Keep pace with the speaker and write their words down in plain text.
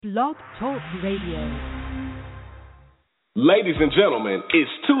Blog Talk Radio. Ladies and gentlemen,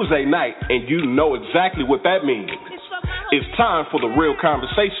 it's Tuesday night, and you know exactly what that means. It's time for the real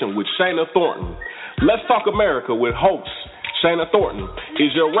conversation with Shana Thornton. Let's Talk America with host Shana Thornton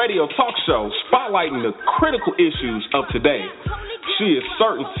is your radio talk show spotlighting the critical issues of today. She is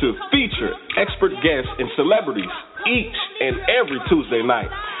certain to feature expert guests and celebrities each and every Tuesday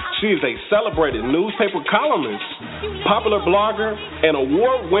night. She is a celebrated newspaper columnist, popular blogger, and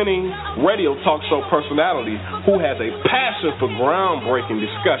award-winning radio talk show personality who has a passion for groundbreaking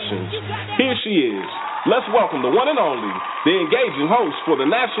discussions. Here she is. Let's welcome the one and only, the engaging host for the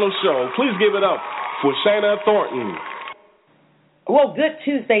national show. Please give it up for Shana Thornton. Well, good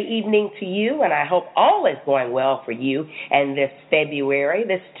Tuesday evening to you, and I hope all is going well for you and this February,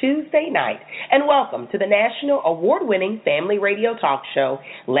 this Tuesday night. And welcome to the national award-winning family radio talk show,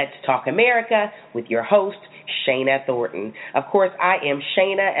 Let's Talk America, with your host, Shana Thornton. Of course, I am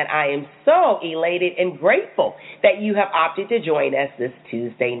Shana, and I am so elated and grateful that you have opted to join us this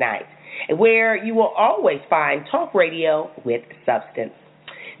Tuesday night, where you will always find talk radio with substance.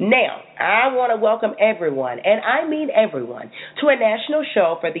 Now, I want to welcome everyone, and I mean everyone, to a national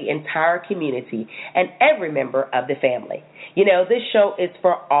show for the entire community and every member of the family. You know, this show is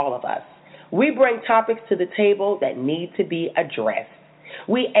for all of us. We bring topics to the table that need to be addressed.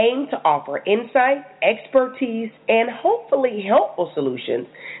 We aim to offer insight, expertise, and hopefully helpful solutions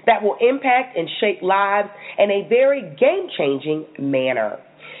that will impact and shape lives in a very game-changing manner.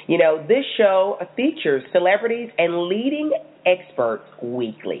 You know, this show features celebrities and leading experts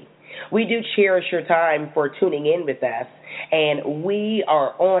weekly. We do cherish your time for tuning in with us, and we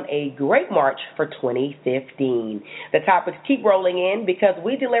are on a great march for 2015. The topics keep rolling in because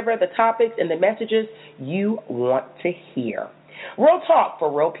we deliver the topics and the messages you want to hear. Real talk for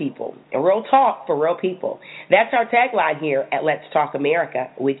real people, and real talk for real people. That's our tagline here at Let's Talk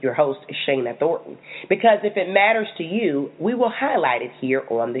America with your host, Shana Thornton. Because if it matters to you, we will highlight it here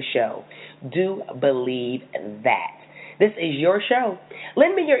on the show. Do believe that. This is your show.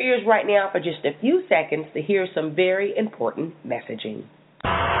 Lend me your ears right now for just a few seconds to hear some very important messaging.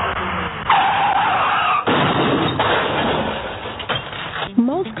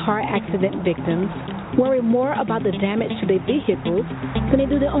 Most car accident victims worry more about the damage to their vehicles than they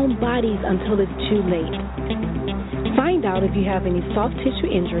do their own bodies until it's too late. Find out if you have any soft tissue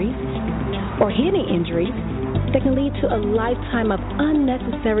injuries or hidden injuries that can lead to a lifetime of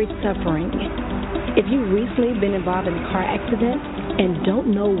unnecessary suffering. If you've recently been involved in a car accident and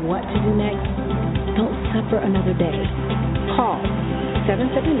don't know what to do next, don't suffer another day. Call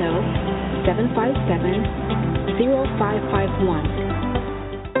 770-757-0551.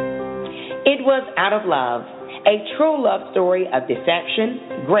 It was Out of Love, a true love story of deception,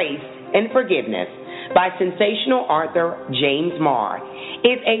 grace, and forgiveness by sensational author James Marr.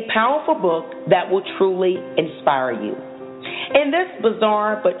 It's a powerful book that will truly inspire you. In this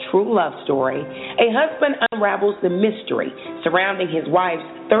bizarre but true love story, a husband unravels the mystery surrounding his wife's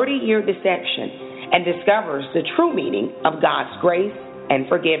 30-year deception and discovers the true meaning of God's grace and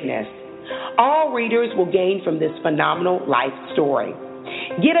forgiveness. All readers will gain from this phenomenal life story.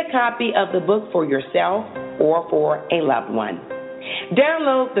 Get a copy of the book for yourself or for a loved one.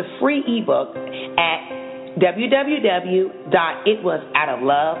 Download the free ebook at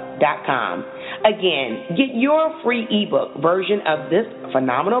www.itwasoutoflove.com. Again, get your free ebook version of this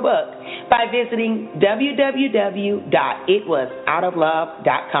phenomenal book by visiting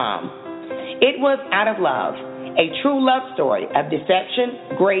www.itwasoutoflove.com. It Was Out of Love, a true love story of deception,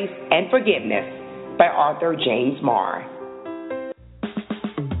 grace, and forgiveness by author James Marr.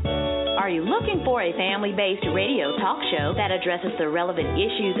 Are you looking for a family-based radio talk show that addresses the relevant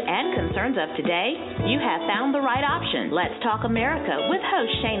issues and concerns of today? You have found the right option. Let's Talk America with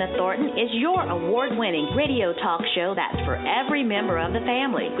host Shana Thornton is your award-winning radio talk show that's for every member of the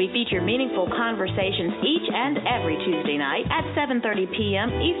family. We feature meaningful conversations each and every Tuesday night at 7:30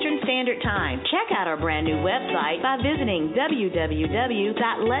 p.m. Eastern Standard Time. Check out our brand new website by visiting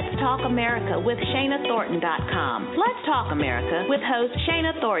www.letstalkamerica.com. Let's Talk America with host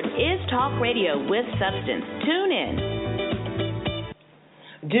Shana Thornton is talk radio with substance. Tune in.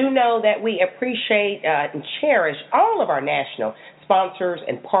 Do know that we appreciate and cherish all of our national sponsors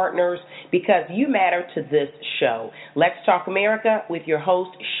and partners because you matter to this show. Let's Talk America with your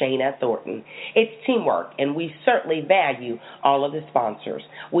host, Shana Thornton. It's teamwork, and we certainly value all of the sponsors.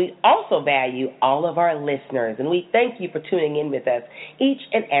 We also value all of our listeners, and we thank you for tuning in with us each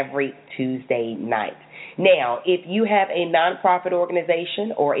and every Tuesday night. Now, if you have a nonprofit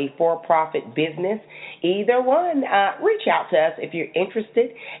organization or a for-profit business, either one, reach out to us if you're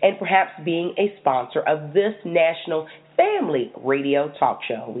interested in perhaps being a sponsor of this national family radio talk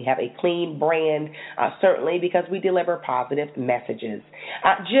show. We have a clean brand, certainly, because we deliver positive messages.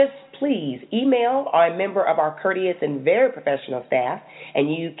 Just please email a member of our courteous and very professional staff,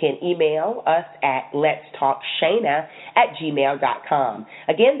 and you can email us at letstalkshana@gmail.com.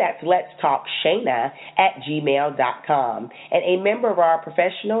 Again, that's letstalkshana@gmail.com. And a member of our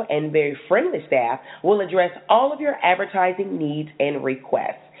professional and very friendly staff will address all of your advertising needs and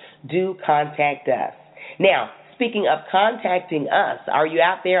requests. Do contact us. Now, speaking of contacting us, are you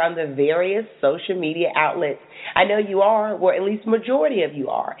out there on the various social media outlets? I know you are, or at least majority of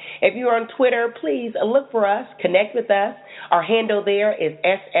you are. If you're on Twitter, please look for us, connect with us. Our handle there is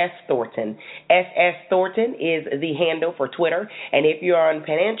SS Thornton. SS Thornton is the handle for Twitter. And if you're on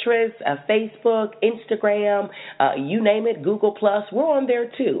Pinterest, Facebook, Instagram, you name it, Google+, we're on there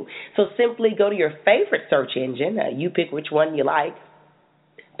too. So simply go to your favorite search engine. You pick which one you like.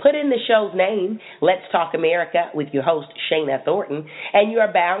 Put in the show's name, Let's Talk America, with your host, Shana Thornton, and you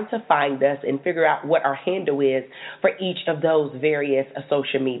are bound to find us and figure out what our handle is for each of those various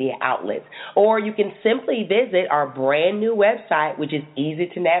social media outlets. Or you can simply visit our brand new website, which is easy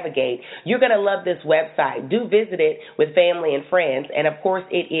to navigate. You're going to love this website. Do visit it with family and friends. And, of course,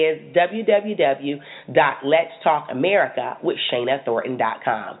 it is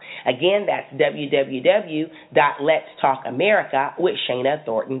www.letstalkamerica.com. Again, that's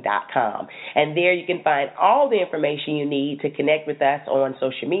www.letstalkamerica.com. And there you can find all the information you need to connect with us on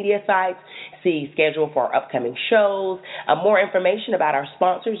social media sites, see schedule for our upcoming shows, more information about our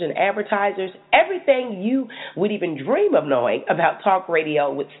sponsors and advertisers, everything you would even dream of knowing about talk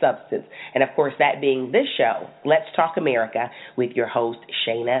radio with substance. And, of course, that being this show, Let's Talk America, with your host,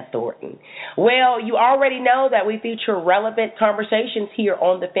 Shana Thornton. Well, you already know that we feature relevant conversations here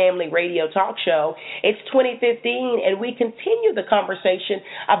on the Family Radio Talk Show. It's 2015, and we continue the conversation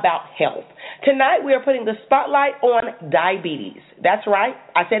about health. Tonight, we are putting the spotlight on diabetes. That's right.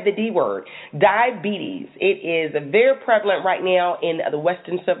 I said the D word, diabetes. It is very prevalent right now in the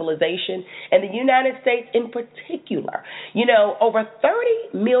Western civilization and the United States in particular. You know, over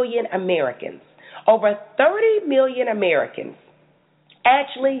 30 million Americans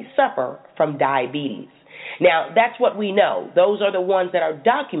actually suffer from diabetes. Now, that's what we know. Those are the ones that are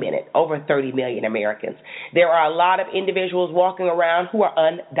documented, over 30 million Americans. There are a lot of individuals walking around who are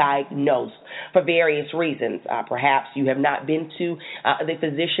undiagnosed for various reasons. Perhaps you have not been to the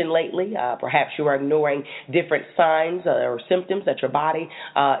physician lately. Perhaps you are ignoring different signs or symptoms that your body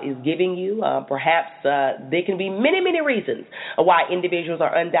is giving you. Perhaps there can be many, many reasons why individuals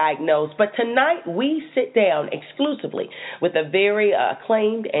are undiagnosed. But tonight we sit down exclusively with a very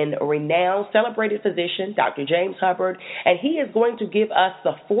acclaimed and renowned, celebrated physician, Dr. James Hubbard, and he is going to give us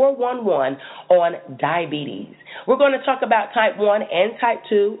the 411 on diabetes. We're going to talk about type 1 and type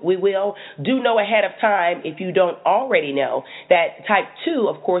 2. We will do know ahead of time, if you don't already know, that type 2,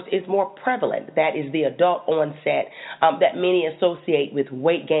 of course, is more prevalent. That is the adult onset that many associate with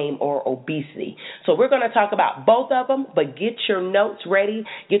weight gain or obesity. So we're going to talk about both of them, but get your notes ready,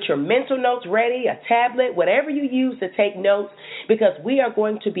 get your mental notes ready, a tablet, whatever you use to take notes, because we are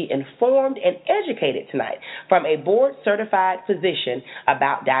going to be informed and educated tonight from a board-certified physician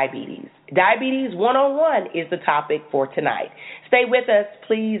about diabetes. Diabetes 101 is the topic for tonight. Stay with us.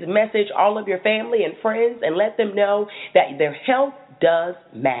 Please message all of your family and friends and let them know that their health does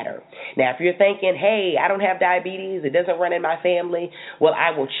matter. Now, if you're thinking, hey, I don't have diabetes, it doesn't run in my family, well,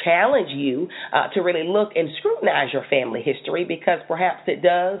 I will challenge you to really look and scrutinize your family history, because perhaps it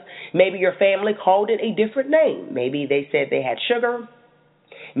does. Maybe your family called it a different name. Maybe they said they had sugar.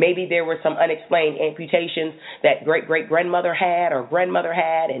 Maybe there were some unexplained amputations that great-great-grandmother had or grandmother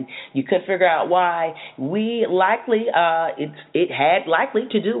had, and you couldn't figure out why. It had likely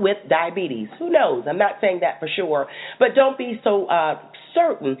to do with diabetes. Who knows? I'm not saying that for sure. But don't be so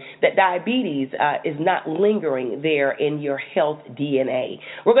certain that diabetes is not lingering there in your health DNA.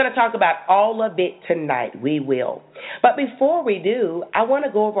 We're going to talk about all of it tonight. We will. But before we do, I want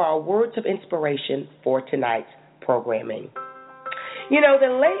to go over our words of inspiration for tonight's programming. You know, the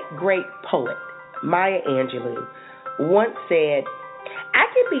late, great poet Maya Angelou once said, I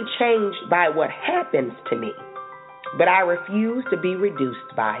can be changed by what happens to me, but I refuse to be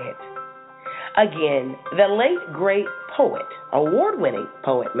reduced by it. Again, the late, great poet, award-winning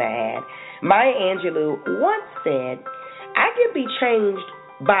poet, Maya Angelou once said, I can be changed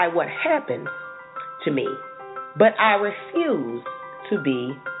by what happens to me, but I refuse to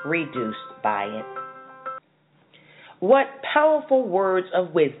be reduced by it. What powerful words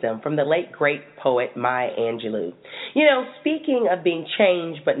of wisdom from the late, great poet Maya Angelou. You know, speaking of being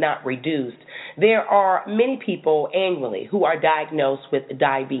changed but not reduced, there are many people annually who are diagnosed with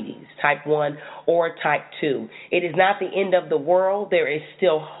diabetes, type 1 or type 2. It is not the end of the world. There is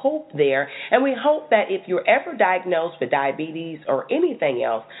still hope there, and we hope that if you're ever diagnosed with diabetes or anything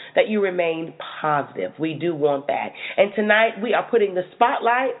else, that you remain positive. We do want that. And tonight we are putting the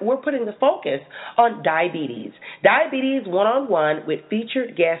spotlight, we're putting the focus on diabetes. Diabetes one-on-one with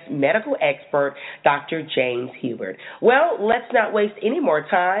featured guest medical expert, Dr. James Hubert. Well, let's not waste any more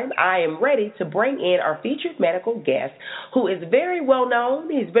time. I am ready to bring in our featured medical guest, who is very well known.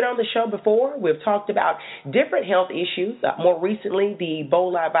 He's been on the show before. We've talked about different health issues, more recently the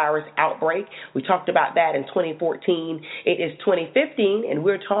Ebola virus outbreak. We talked about that in 2014. It is 2015, and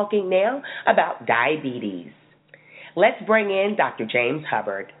we're talking now about diabetes. Let's bring in Dr. James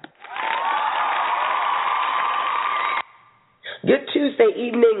Hubbard. Good Tuesday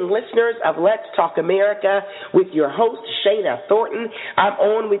evening, listeners of Let's Talk America, with your host, Shana Thornton. I'm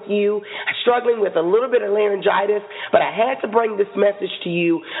on with you, struggling with a little bit of laryngitis, but I had to bring this message to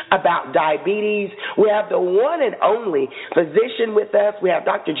you about diabetes. We have the one and only physician with us. We have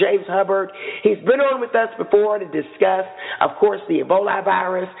Dr. James Hubbard. He's been on with us before to discuss, of course, the Ebola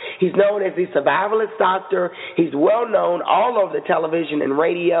virus. He's known as the survivalist doctor. He's well known all over the television and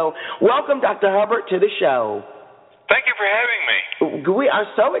radio. Welcome, Dr. Hubbard, to the show. Thank you for having me. We are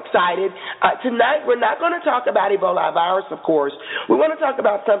so excited. Tonight, we're not going to talk about Ebola virus, of course. We want to talk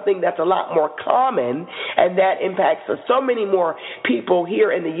about something that's a lot more common and that impacts so many more people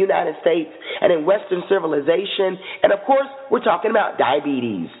here in the United States and in Western civilization. And, of course, we're talking about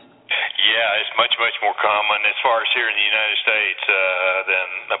diabetes. Yeah, it's much, much more common as far as here in the United States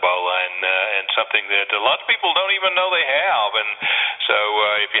than Ebola, and something that a lot of people don't even know they have. And so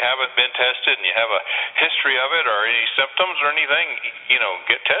if you haven't been tested and you have a history of it or any symptoms or anything,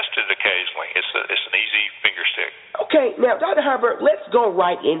 get tested occasionally. It's an easy finger stick. Okay, now, Dr. Hubbard, let's go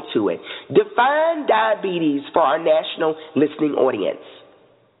right into it. Define diabetes for our national listening audience.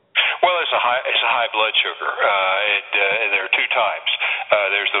 Well, it's a high blood sugar. There are two types.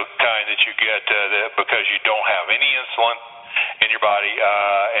 There's the kind that you get because you don't have any insulin in your body,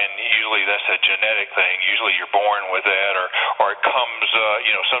 and usually that's a genetic thing. Usually you're born with that, or it comes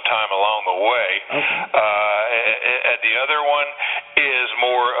sometime along the way. And the other one is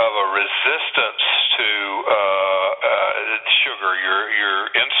more of a resistance to sugar.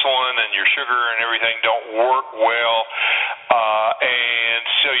 Your insulin and your sugar and everything don't work well, and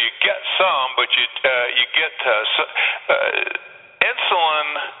so you get some, but you get insulin.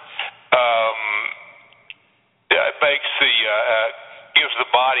 Gives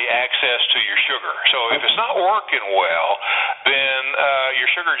the body access to your sugar. So if it's not working well, then your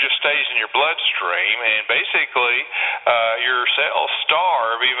sugar just stays in your bloodstream, and basically your cells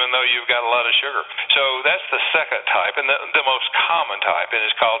starve even though you've got a lot of sugar. So that's the second type, and the most common type, and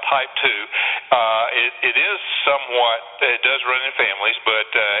it's called type 2. It is somewhat, it does run in families, but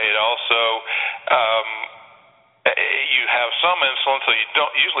it also you have some insulin, so you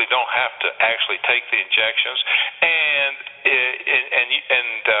usually don't have to actually take the injections, and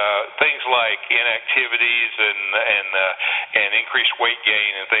things like inactivities and increased weight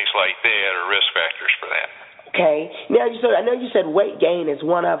gain and things like that are risk factors for that. Okay. Now, I know you said weight gain is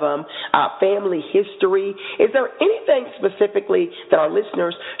one of them. Family history. Is there anything specifically that our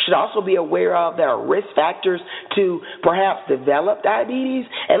listeners should also be aware of that are risk factors to perhaps develop diabetes?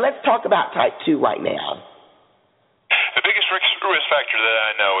 And let's talk about type 2 right now. The biggest risk factor that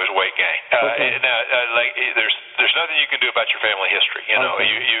I know is weight gain. There's nothing you can do about your family history.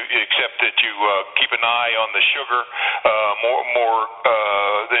 You except that you keep an eye on the sugar more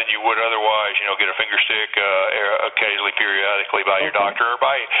than you would otherwise. Get a finger stick occasionally, periodically by your doctor, or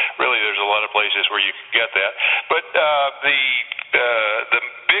by there's a lot of places where you can get that. But the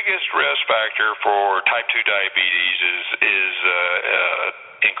biggest risk factor for type 2 diabetes is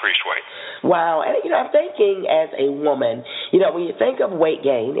increased weight. Wow. And, I'm thinking as a woman, when you think of weight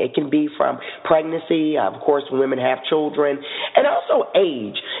gain, it can be from pregnancy, of course, when women have children, and also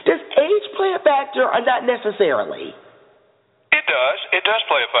age. Does age play a factor or not necessarily? It does. It does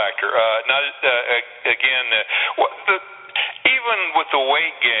play a factor. Even with the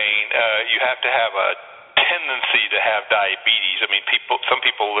weight gain, you have to have a tendency to have diabetes. I mean, some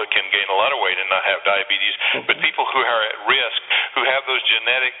people can gain a lot of weight and not have diabetes, but people who are at risk, who have those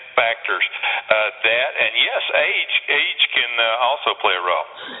genetic factors, and yes, age can also play a role.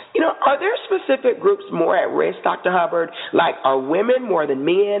 Are there specific groups more at risk, Dr. Hubbard? Like, are women more than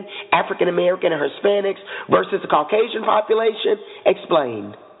men, African American and Hispanics versus the Caucasian population?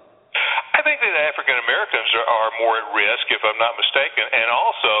 Explain. I I think that African Americans are more at risk, if I'm not mistaken, and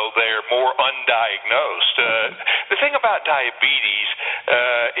also they're more undiagnosed. The thing about diabetes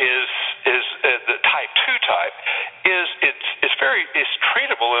is the type 2 type is it's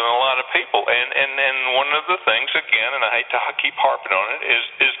treatable in a lot of people, and one of the things, again, and I hate to keep harping on it,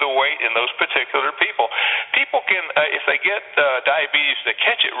 is the weight in those particular people. People can, if they get diabetes, they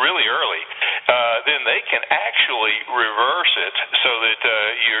catch it really early, then they can actually reverse it so that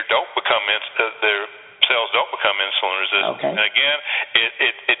their cells don't become insulin resistant. Okay. And again,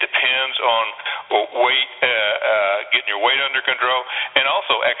 it depends on weight, getting your weight under control, and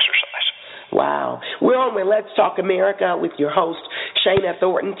also exercise. Wow. We're on with Let's Talk America with your host, Shana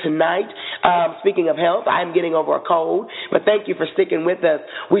Thornton, tonight. Speaking of health, I'm getting over a cold, but thank you for sticking with us.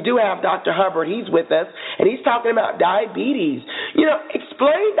 We do have Dr. Hubbard. He's with us, and he's talking about diabetes.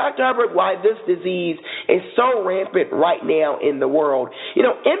 Explain, Dr. Hubbard, why this disease is so rampant right now in the world.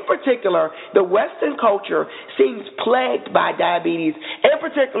 In particular, the Western culture seems plagued by diabetes, in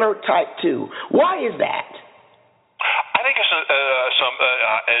particular type 2. Why is that? I think it's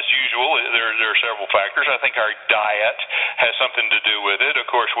as usual, there are several factors. I think our diet has something to do with it. Of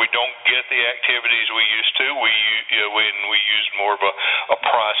course, we don't get the activities we used to. We use more of a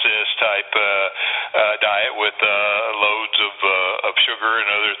processed type diet with loads of sugar and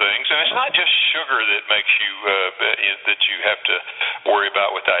other things. And it's not just sugar that makes you that you have to worry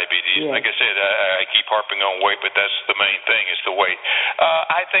about with diabetes. Yeah. Like I said, I keep harping on weight, but that's the main thing is the weight.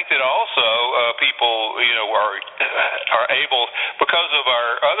 I think that also people are able, because of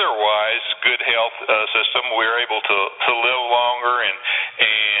our otherwise good health system, we're able to live longer and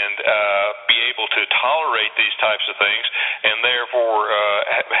be able to tolerate these types of things, and therefore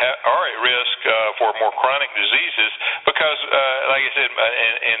are at risk for more chronic diseases because, like I said,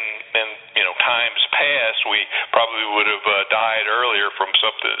 in times past, we probably would have died earlier from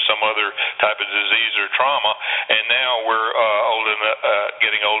some other type of disease or trauma, and now we're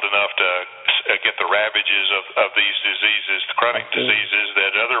getting old enough to get the ravages of these diseases, the chronic diseases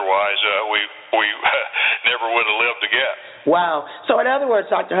that otherwise we never would have lived to get. Wow. So in other words,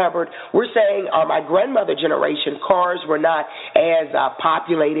 Dr. Hubbard, we're saying my grandmother generation, cars were not as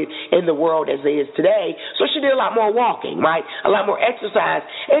populated in the world as they is today, so she did a lot more walking, right, a lot more exercise.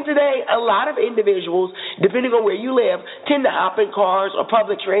 And today, a lot of individuals, depending on where you live, tend to hop in cars or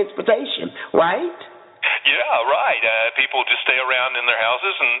public transportation, right? Yeah, right. People just stay around in their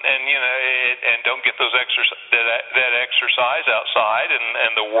houses and don't get that exercise outside,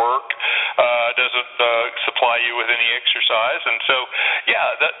 and the work doesn't supply you with any exercise, and so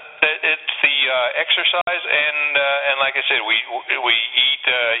it's the exercise and like I said, we eat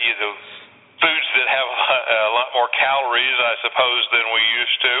foods that have a lot more calories, I suppose, than we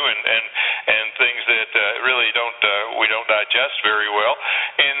used to, and things that really we don't digest very well,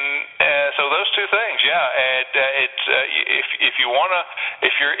 and so those two things, and it's if you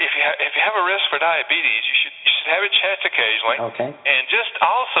have a risk for diabetes, you should have it checked occasionally, and just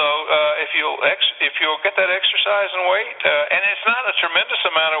also if you'll get that exercise and weight, and it's not a tremendous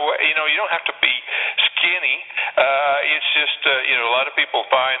amount of weight, you don't have to be skinny, it's just a lot of people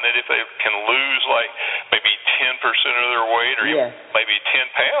find that if they can lose like maybe 10% of their weight, or even maybe 10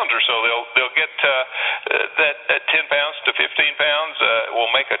 pounds or so, they'll get that 10 pounds to 15 pounds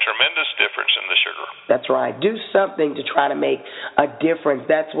will make a tremendous difference in the sugar. That's right. Do something to try to make a difference.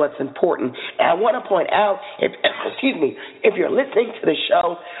 That's what's important. And I want to point out, if you're listening to the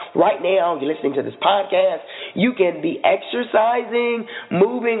show right now, you're listening to this podcast, you can be exercising,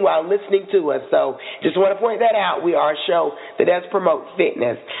 moving while listening to us. So just want to point that out. We are a show that does promote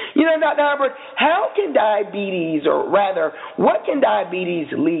fitness. Dr. Hubbard, how can diabetes, or rather, what can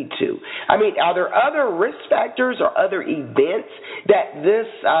diabetes lead to? I mean, are there other risk factors or other events that this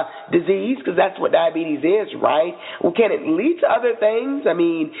disease, because that's what diabetes is, right? Well, can it lead to other things? I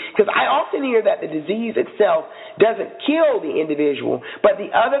mean, because I often hear that the disease itself doesn't kill the individual, but the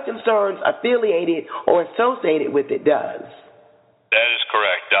other concerns affiliated or associated with it does. That is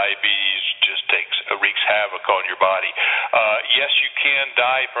correct. Diabetes just wreaks havoc on your body. Yes, you can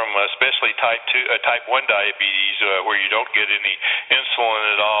die from especially type 1 diabetes, where you don't get any insulin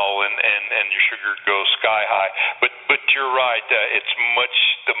at all, and your sugar goes sky high. But you're right. It's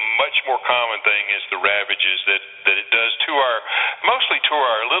the much more common thing is the ravages that it does mostly to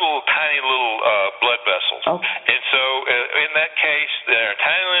our tiny little blood vessels. And so in that case, there are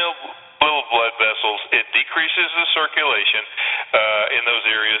tiny little blood vessels. It decreases the circulation, in those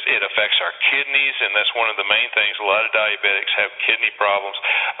areas. It affects our kidneys, and that's one of the main things. A lot of diabetics have kidney problems.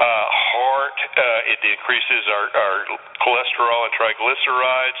 Heart, it decreases our cholesterol and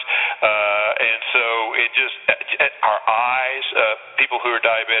triglycerides, and so it just our eyes. People who are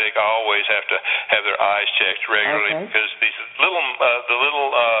diabetic always have to have their eyes checked regularly because these the little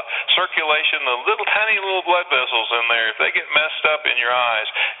circulation, the tiny little blood vessels in there, if they get messed up in your eyes,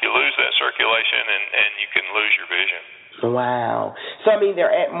 you lose that circulation and you can lose your vision. Wow. So, I mean,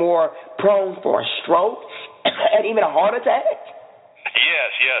 they're more prone for a stroke and even a heart attack?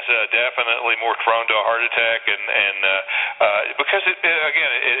 Yes, definitely more prone to a heart attack, and because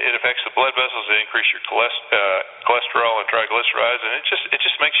it affects the blood vessels, it increases your cholesterol and triglycerides, and it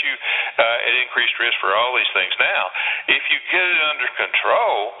just makes you at increased risk for all these things. Now, if you get it under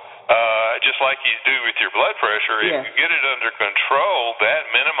control, just like you do with your blood pressure, if you get it under control, that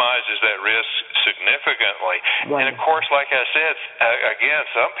minimizes that risk significantly. Wow. And of course, like I said, again,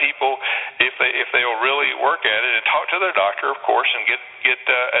 some people, if they'll really work at it and talk to their doctor, of course, and get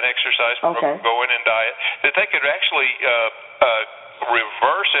an exercise program going and diet, that they could actually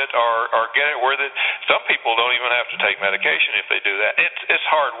reverse it or get it where that some people don't even have to take medication if they do that. It's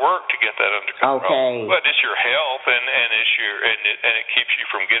hard work to get that under control, but it's your health and it keeps you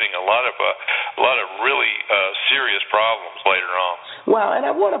from getting a lot of really serious problems later on. Well, and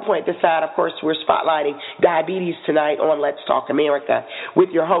I want to point this out. Of course, we're spotlighting diabetes tonight on Let's Talk America with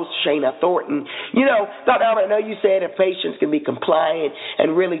your host, Shana Thornton. You know, Dr. Albert, I know you said if patients can be compliant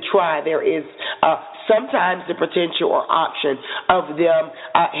and really try, there is sometimes the potential or option of them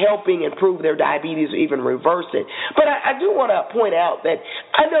helping improve their diabetes or even reverse it. But I do want to point out that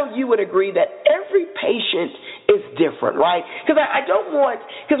I know you would agree that every patient is different, right? Because I don't want,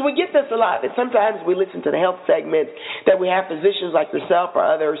 because we get this a lot, that sometimes we listen to the health segments that we have physicians like yourself or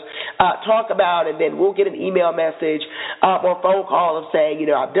others talk about, and then we'll get an email message or phone call of saying, you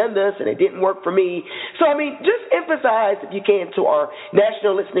know, I've done this and it didn't work for me. So, I mean, just emphasize, if you can, to our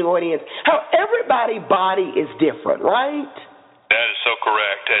national listening audience, how everybody's body is different, right? That is so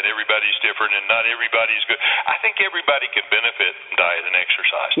correct, and everybody's different, and not everybody's good. I think everybody can benefit from diet and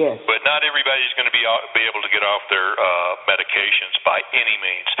exercise, but not everybody's going to be able to get off their medications by any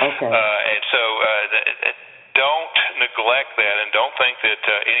means. And so don't neglect that, and don't think that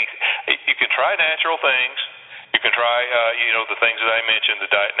you can try natural things. You can try, the things that I mentioned, the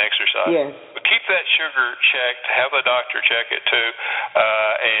diet and exercise. But keep that sugar checked. Have a doctor check it too,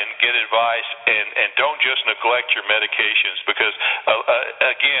 and get advice. And don't just neglect your medications because,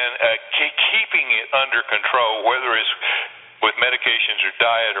 keeping it under control, whether it's with medications or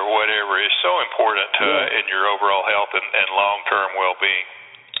diet or whatever, is so important in your overall health and long-term well-being.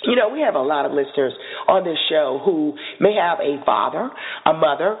 You know, we have a lot of listeners on this show who may have a father, a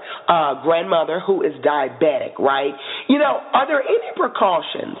mother, a grandmother who is diabetic, right? You know, are there any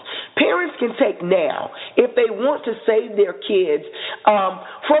precautions parents can take now if they want to save their kids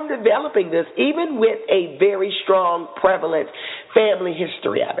from developing this, even with a very strong, prevalent family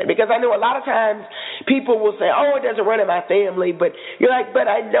history of it? Because I know a lot of times people will say, oh, it doesn't run in my family, but you're like, but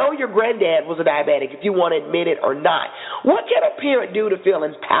I know your granddad was a diabetic, if you want to admit it or not. What can a parent do to feel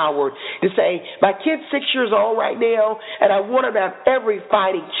empowered to say, my kid's 6 years old right now, and I want him to have every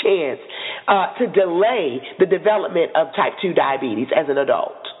fighting chance to delay the development of type 2 diabetes as an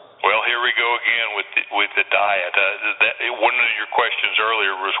adult? Well, here we go again with the diet. One of your questions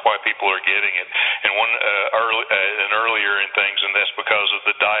earlier was why people are getting it, and earlier in things, and that's because of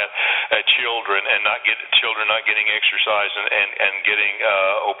the diet. Children not getting exercise and getting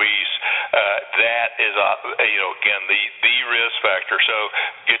obese. That is again the risk factor. So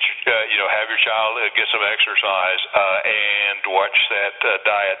have your child get some exercise and watch that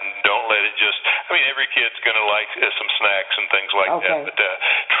diet, and don't let it just. I mean, every kid's going to like some snacks and things like that, but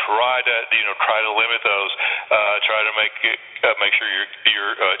try to limit those. Try to make sure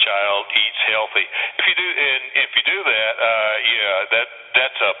your child eats healthy. If you do that,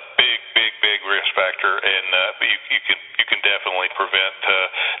 that's a big risk factor, and you can definitely prevent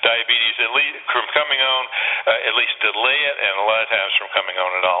diabetes at least from coming on, at least delay it, and a lot of times from coming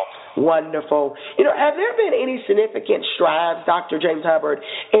on at all. Wonderful. Have there been any significant strides, Dr. James Hubbard,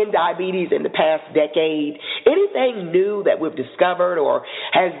 in diabetes in the past decade? Anything new that we've discovered, or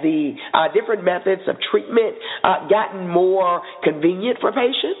has the different methods of treatment gotten more convenient for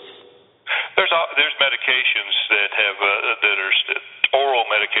patients? There's medications that are oral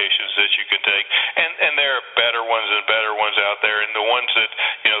medications that you can take, and there are better ones out there, and the ones that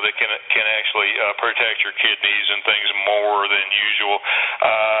that can actually protect your kidneys and things more than usual,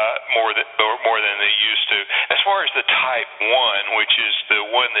 more than they used to. As far as the type 1, which is the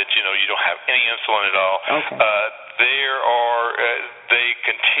one that you don't have any insulin at all, there are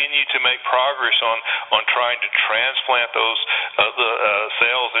progress on trying to transplant those the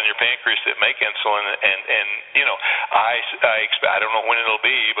cells in your pancreas that make insulin, and you know, I expect, I don't know when it'll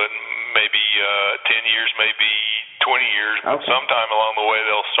be, but maybe 10 years, maybe 20 years, but sometime along the way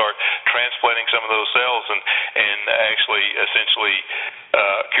they'll start transplanting some of those cells and actually essentially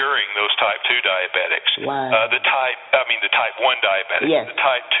curing those type 2 diabetics. Wow. The type 1 diabetics. Yes. The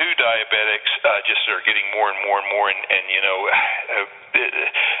type 2 diabetics just are getting more and more and more, and you know,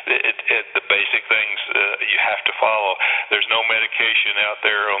 the basic things you have to follow. There's no medication out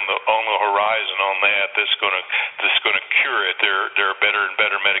there on the horizon on that's going to cure it. There are better and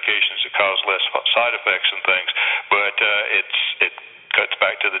better medications that cause less side effects and things, but it cuts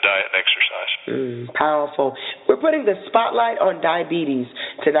back to the diet and exercise. Powerful. We're putting the spotlight on diabetes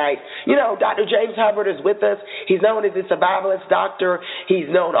tonight. You know, Dr. James Hubbard is with us. He's known as the survivalist doctor.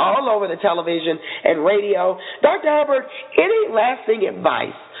 He's known all over the television and radio. Dr. Hubbard, any lasting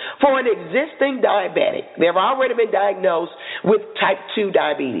advice for an existing diabetic? They've already been diagnosed with type 2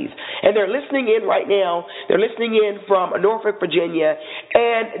 diabetes, and they're listening in right now. They're listening in from Norfolk, Virginia,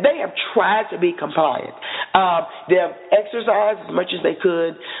 and they have tried to be compliant. They have exercised as much as they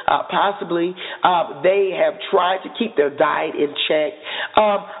could, possibly. They have tried to keep their diet in check.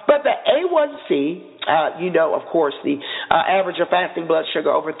 But the A1C, you know, of course, the average of fasting blood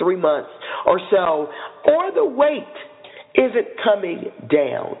sugar over 3 months or so, or the weight isn't coming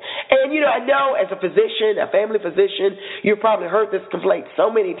down. And, you know, I know as a physician, a family physician, you've probably heard this complaint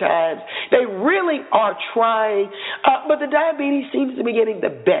so many times. They really are trying, but the diabetes seems to be getting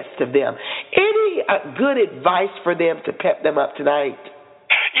the best of them. Any good advice for them to pep them up tonight?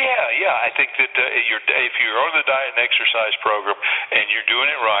 Yeah. I think that if you're on the diet and exercise program and you're doing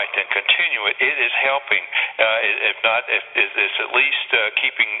it right, then continue it. It is helping. If not, it's at least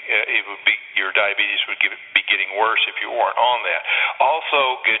keeping. It would be your diabetes would be getting worse if you weren't on that.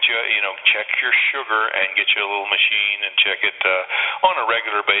 Also, check your sugar and get you a little machine and check it on a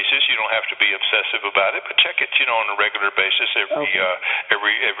regular basis. You don't have to be obsessive about it, but check it, on a regular basis every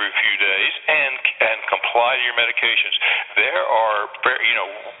few days and comply to your medications. There are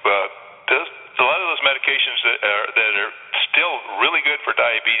a lot of those medications that are still really good for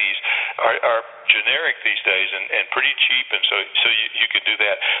diabetes are generic these days and pretty cheap, and so you can do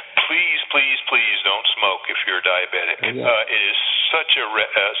that. Please don't smoke if you're diabetic. It is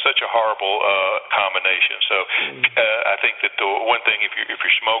such a horrible combination. So I think that the one thing, if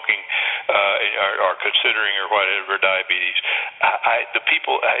you're smoking or considering or whatever diabetes, the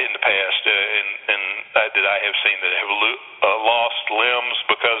people in the past and that I have seen that have lost limbs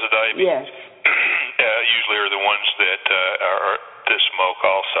because of diabetes usually are the ones that smoke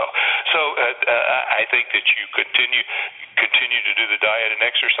also. So I think that you continue to do the diet and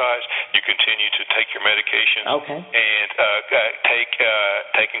exercise. You continue to take your medications and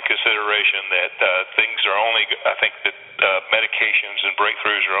take in consideration that things are only. I think that medications and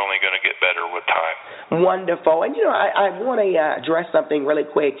breakthroughs are only going to get better with time. Wonderful. And, I want to address something really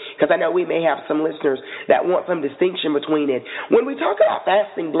quick because I know we may have some listeners that want some distinction between it. When we talk about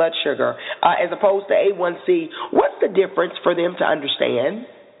fasting blood sugar as opposed to A1C, what's the difference for them to understand?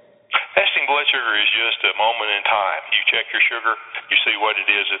 Fasting blood sugar is just a moment in time. You check your sugar, you see what it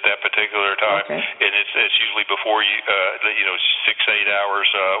is at that particular time, and it's usually before you, 6-8 hours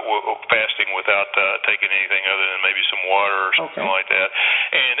fasting without taking anything other than maybe some water or something like that,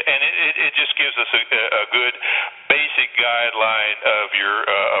 and it just gives us a good basic guideline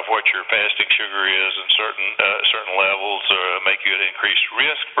of what your fasting sugar is, and certain levels make you at increased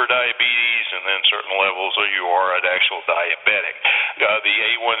risk for diabetes, and then certain levels you are an actual diabetic. The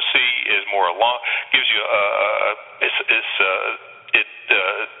A1C is more gives you it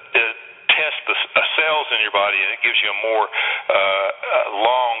tests the cells in your body, and it gives you a more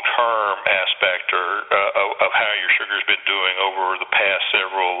long-term aspect of how your sugar's been doing over the past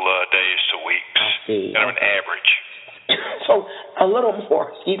several days to weeks. I see. Kind of an average. So a little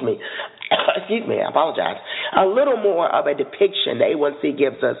more, excuse me, I apologize, a little more of a depiction the A1C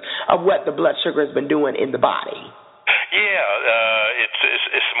gives us of what the blood sugar has been doing in the body.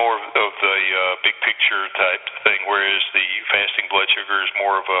 It's more of the big picture type thing, whereas the fasting blood sugar is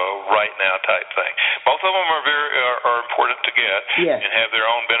more of a right now type thing. Both of them are important to get and have their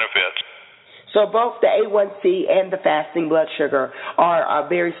own benefits. So both the A1C and the fasting blood sugar are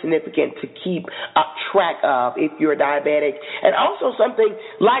very significant to keep track of if you're diabetic, and also something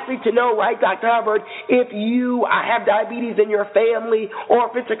likely to know, right, Dr. Hubbard, if you have diabetes in your family or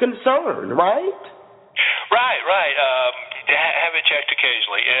if it's a concern, right? Right. Have it checked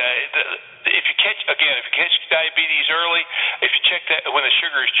occasionally. If you catch diabetes early, if you check that when the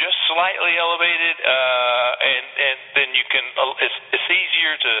sugar is just slightly elevated, and then you can, it's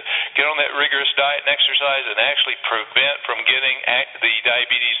easier to get on on that rigorous diet and exercise and actually prevent from getting the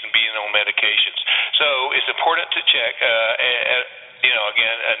diabetes and being on medications. So it's important to check.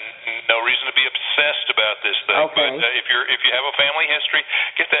 Again, no reason to be obsessed about this thing. Okay. But if you have a family history,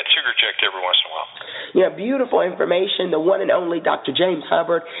 get that sugar checked every once in a while. Yeah, beautiful information. The one and only Dr. James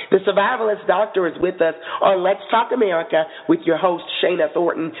Hubbard, the survivalist doctor, is with us on Let's Talk America with your host, Shana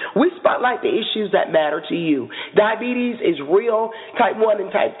Thornton. We spotlight the issues that matter to you. Diabetes is real, type 1 and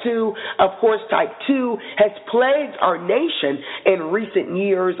type 2. Of course, type 2 has plagued our nation in recent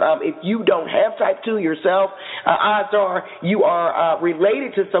years. If you don't have type 2 yourself, odds are you are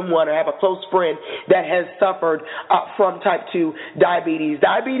related to someone or have a close friend that has suffered from type 2 diabetes.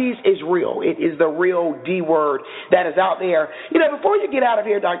 Diabetes is real. It is the real D word that is out there. Before you get out of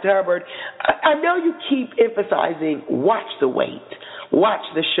here, Dr. Hubbard, I know you keep emphasizing watch the weight. Watch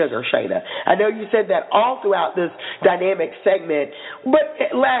the sugar, Shana. I know you said that all throughout this dynamic segment, but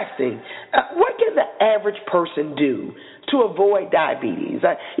lasting, what can the average person do to avoid diabetes?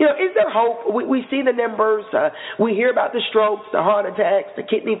 Is there hope? We see the numbers. We hear about the strokes, the heart attacks, the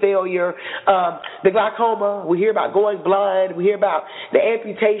kidney failure, the glaucoma. We hear about going blind. We hear about the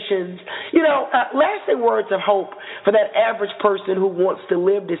amputations. Lasting words of hope for that average person who wants to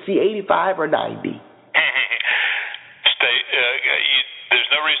live to see 85 or 90. There's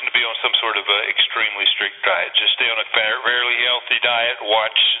no reason to be on some sort of extremely strict diet. Just stay on a fairly healthy diet,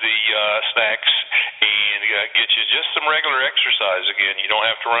 watch the snacks, and get you just some regular exercise. Again, you don't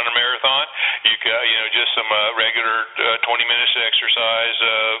have to run a marathon. You just some regular 20 minutes of exercise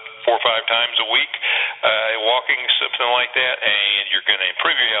 4 or 5 times a week, walking, something like that, and you're going to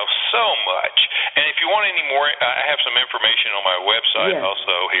improve your health so much. And if you want any more, I have some information on my website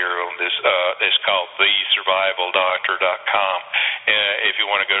also here on this. It's called thesurvivaldoctor.com. If you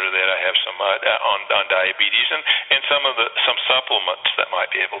want to go to that, I have some on diabetes and some supplements that might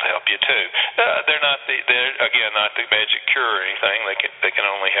be able to help you too. They're not the magic cure or anything. They can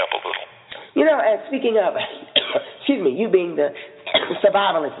only help a little. And speaking of, excuse me, you being the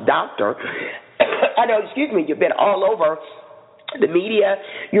survivalist doctor, I know, you've been all over the media.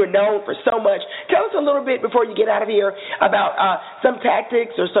 You're known for so much. Tell us a little bit before you get out of here about some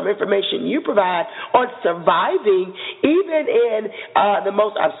tactics or some information you provide on surviving even in the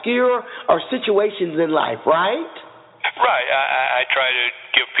most obscure or situations in life, right? Right. I try to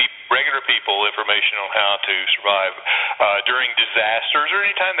give regular people information on how to survive during disasters or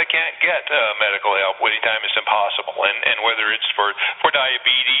anytime they can't get medical help, anytime it's impossible. And whether it's for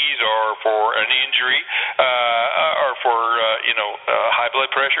diabetes or for an injury or for high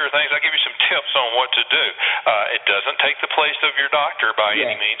blood pressure or things, I'll give you some tips on what to do. It doesn't take the place of your doctor by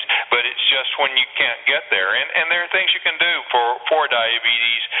any means, but it's just when you can't get there. And there are things you can do for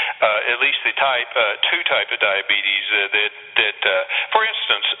diabetes, at least the type 2 type of diabetes that for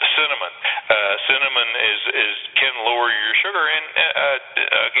instance, cinnamon. Cinnamon can lower your sugar, and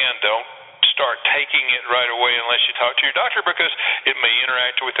again, don't start taking it right away unless you talk to your doctor, because it may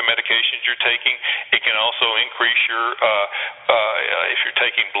interact with the medications you're taking. It can also increase your if you're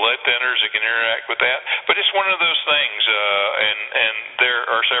taking blood thinners, it can interact with that. But it's one of those things, and there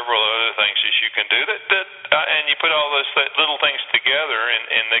are several other things that you can do that and you put all those little things together,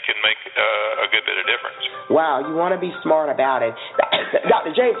 and they can make a good bit of difference. Wow, you want to be smart about it.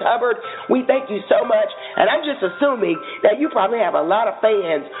 Dr. James Hubbard, we thank you so much, and I'm just assuming that you probably have a lot of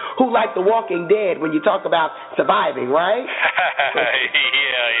fans who like The Walking Dead when you talk about surviving, right?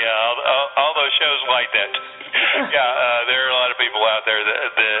 Yeah, all those shows like that. There are a lot of people out there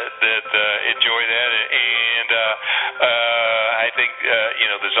that enjoy that, and I think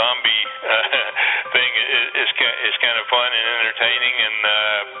the zombie thing is kind of fun and entertaining, and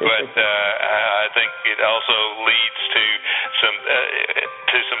but I think it also leads to some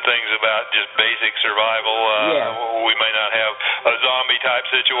things about just basic survival. We may not have a zombie type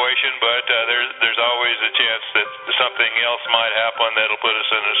situation, but there's always a chance that something else might happen that'll put us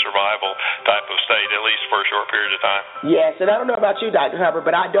in a survival type of state, at least for a short period of time. Yes, and I don't know about you, Dr. Hubbard,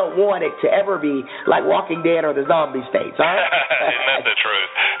 but I don't want it to ever be like Walking Dead or the zombie states, all right? Isn't that the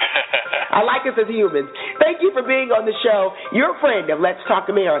truth? I like us as humans. Thank you for being on the show. Your friend of Let's Talk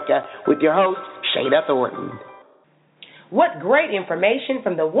America with your host, Shana Thornton. What great information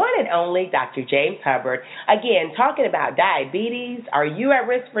from the one and only Dr. James Hubbard. Again, talking about diabetes. Are you at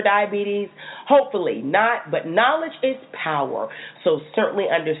risk for diabetes? Hopefully not, but knowledge is power. So certainly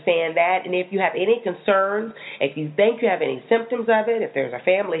understand that. And if you have any concerns, if you think you have any symptoms of it, if there's a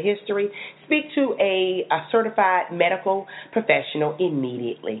family history, speak to a certified medical professional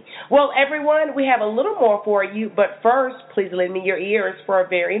immediately. Well, everyone, we have a little more for you, but first, please lend me your ears for a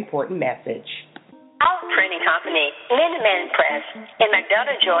very important message. Our printing company, Miniman Press, in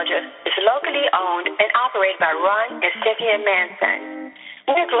McDonough, Georgia, is locally owned and operated by Ron and Cynthia Manson.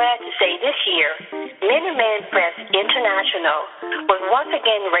 We're glad to say this year, Miniman Press International was once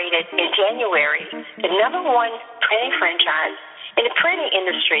again rated in January the #1 printing franchise in the printing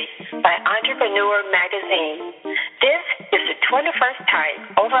industry by Entrepreneur Magazine. This is the 21st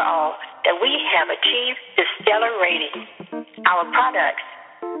time overall that we have achieved this stellar rating. Our products.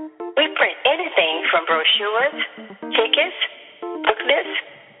 We print anything from brochures, tickets, booklets,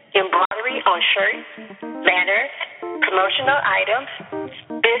 embroidery on shirts, banners, promotional items,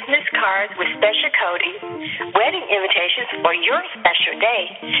 business cards with special coding, wedding invitations for your special day,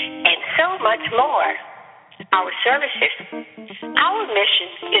 and so much more. Our services. Our mission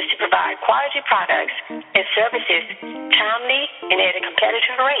is to provide quality products and services timely and at a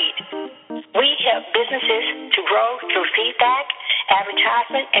competitive rate. We help businesses to grow through feedback,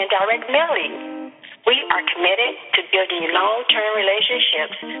 advertisement, and direct mailing. We are committed to building long-term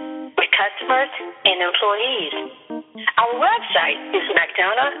relationships with customers and employees. Our website is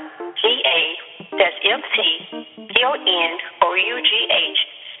McDonough, that's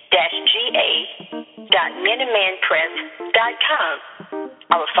McDonough-GA-GA.minimanpress.com.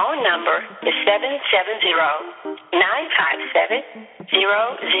 Our phone number is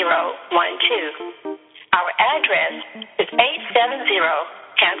 770-957-0012. Our address is 870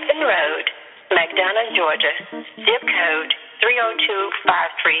 Hampton Road, McDonough, Georgia, zip code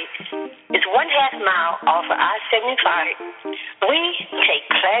 30253. It's 1/2 mile off of I-75. We take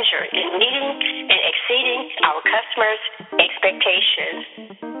pleasure in meeting and exceeding our customers' expectations.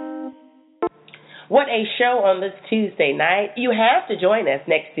 What a show on this Tuesday night. You have to join us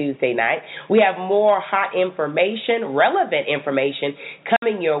next Tuesday night. We have more hot information, relevant information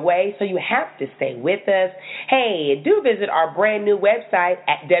coming your way, so you have to stay with us. Hey, do visit our brand new website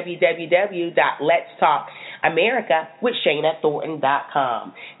at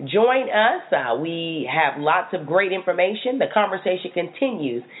www.letstalkamerica.com. Join us. We have lots of great information. The conversation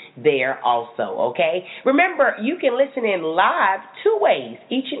continues there also, okay? Remember, you can listen in live 2 ways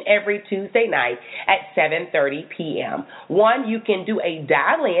each and every Tuesday night at 7:30 p.m. One, you can do a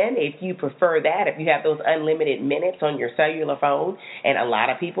dial-in if you prefer that, if you have those unlimited minutes on your cellular phone, and a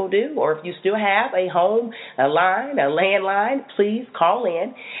lot of people do, or if you still have a home, a line, a landline, please call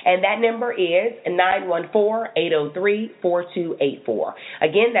in, and that number is 914-803-4284.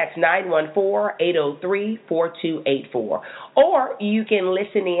 Again, that's 914-803-4284. Or you can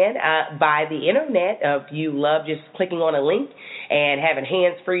listen in by the internet if you love just clicking on a link and having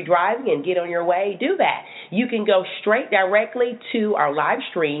hands-free driving and get on your way. Do that. You can go straight directly to our live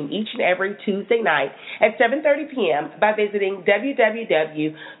stream each and every Tuesday night at 7:30 p.m. by visiting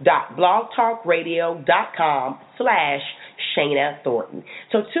www.blogtalkradio.com/Shana Thornton.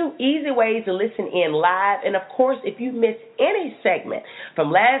 So 2 easy ways to listen in live. And, of course, if you miss any segment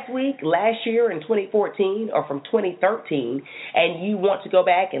from last week, last year in 2014, or from 2013, and you want to go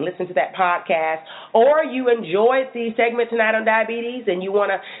back and listen to that podcast, or you enjoyed the segment tonight on diabetes and you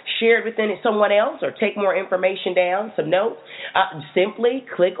want to share it with someone else or take more information down, some notes, simply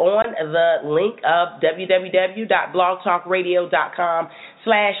click on the link of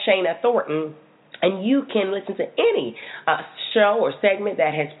www.blogtalkradio.com/Shana Thornton. And you can listen to any show or segment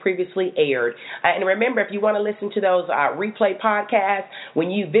that has previously aired. And remember, if you want to listen to those replay podcasts,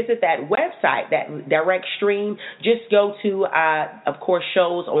 when you visit that website, that direct stream, just go to, of course,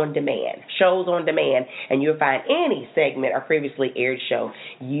 Shows on Demand, and you'll find any segment or previously aired show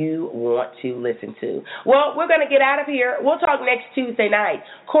you want to listen to. Well, we're going to get out of here. We'll talk next Tuesday night.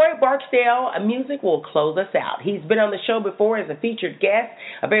 Corey Barksdale Music will close us out. He's been on the show before as a featured guest,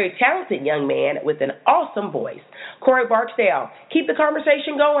 a very talented young man with an awesome voice. Corey Barksdale, keep the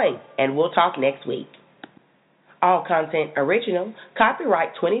conversation going, and we'll talk next week. All content original,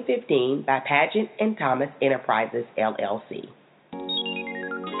 copyright 2015 by Pageant and Thomas Enterprises, LLC. I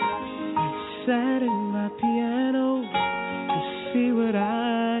sat in my piano to see what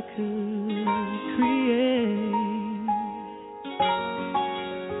I could create,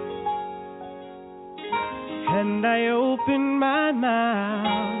 and I opened my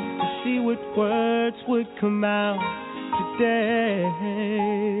mouth to see what words would come out today.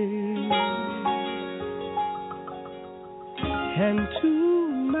 And to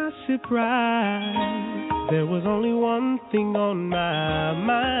my surprise, there was only one thing on my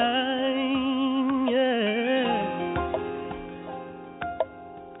mind, yeah.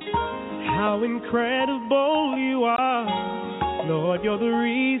 How incredible you are, Lord, you're the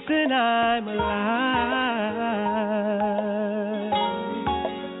reason I'm alive.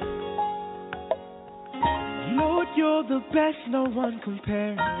 Lord, you're the best, no one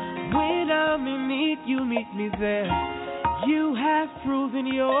compares. When I'm in need, you meet me there. You have proven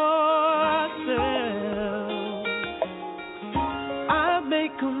yourself. I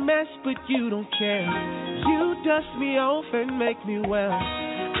make a mess, but you don't care. You dust me off and make me well.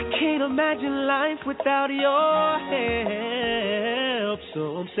 I can't imagine life without your help.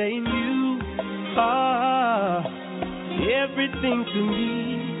 So I'm saying you are everything to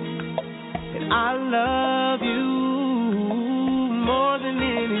me. And I love you more than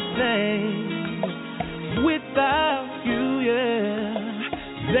anything. Without you,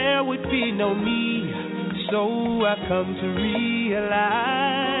 yeah, there would be no me. So I've come to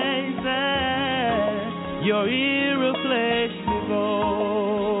realize that you're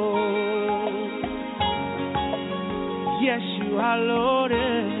irreplaceable. Yes, you are, Lord.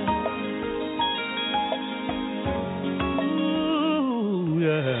 Ooh,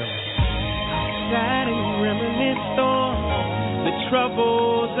 yeah. I sat and reminisced on the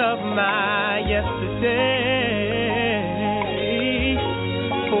troubles of my yesterday.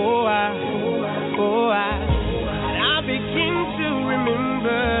 And I begin to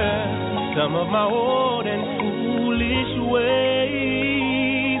remember some of my old and foolish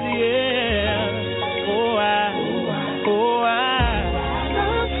ways, yeah.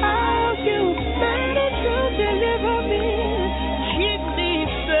 Love how you managed to deliver me, keep me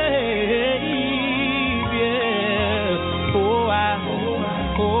safe, yeah.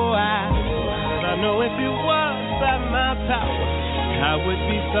 I know if it was by my power, I would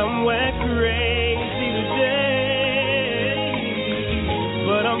be somewhere crazy today,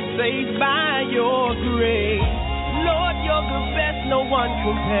 but I'm saved by your grace. Lord, you're the best, no one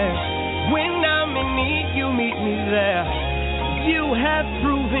compares. When I'm in need, you meet me there. You have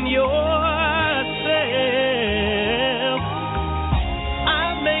proven yourself.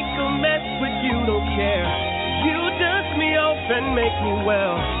 I make a mess, but you don't care. You dust me off and make me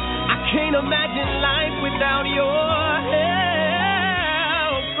well. I can't imagine life without your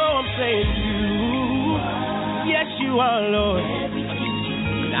help. So I'm saying you, yes you are, Lord.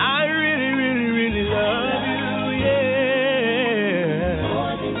 And I really, really, really love you, yeah.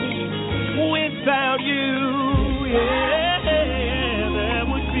 Without you, yeah, there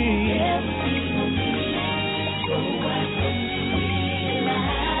would be.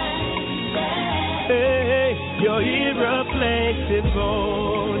 Hey, you're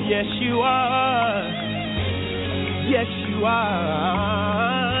irreplaceable. Yes you are. Yes you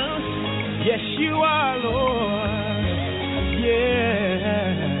are. Yes you are, Lord.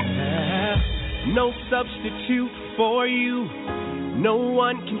 Yeah. No substitute for you. No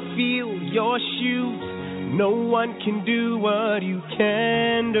one can fill your shoes. No one can do what you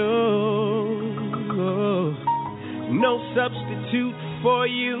can do. No substitute for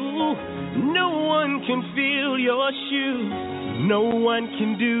you. No one can fill your shoes. No one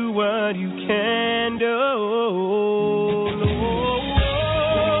can do what you can do.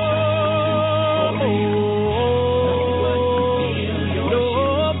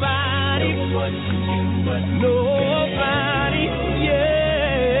 Nobody,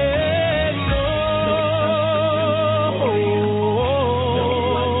 yeah,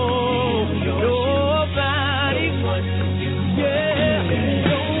 nobody, yeah,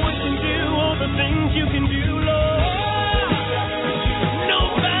 no one can do all the things you can do, Lord.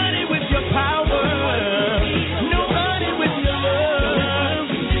 Nobody with your power, nobody with your love,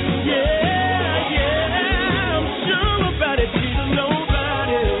 yeah, I'm sure about it, Jesus,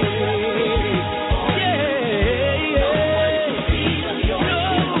 nobody.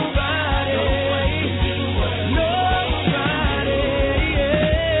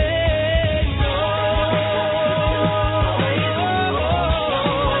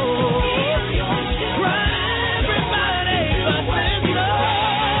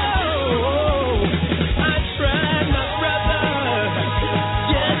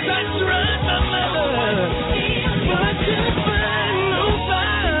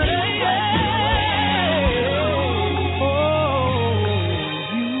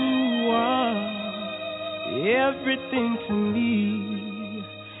 Everything to me,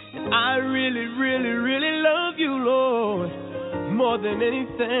 and I really, really, really love you, Lord, more than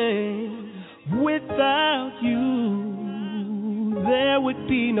anything. Without you, there would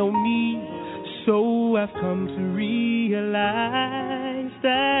be no me. So I've come to realize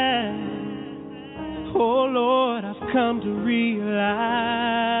that, oh Lord, I've come to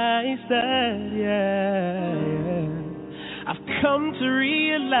realize that, yeah. I've come to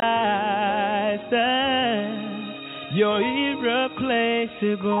realize that you're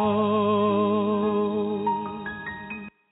irreplaceable.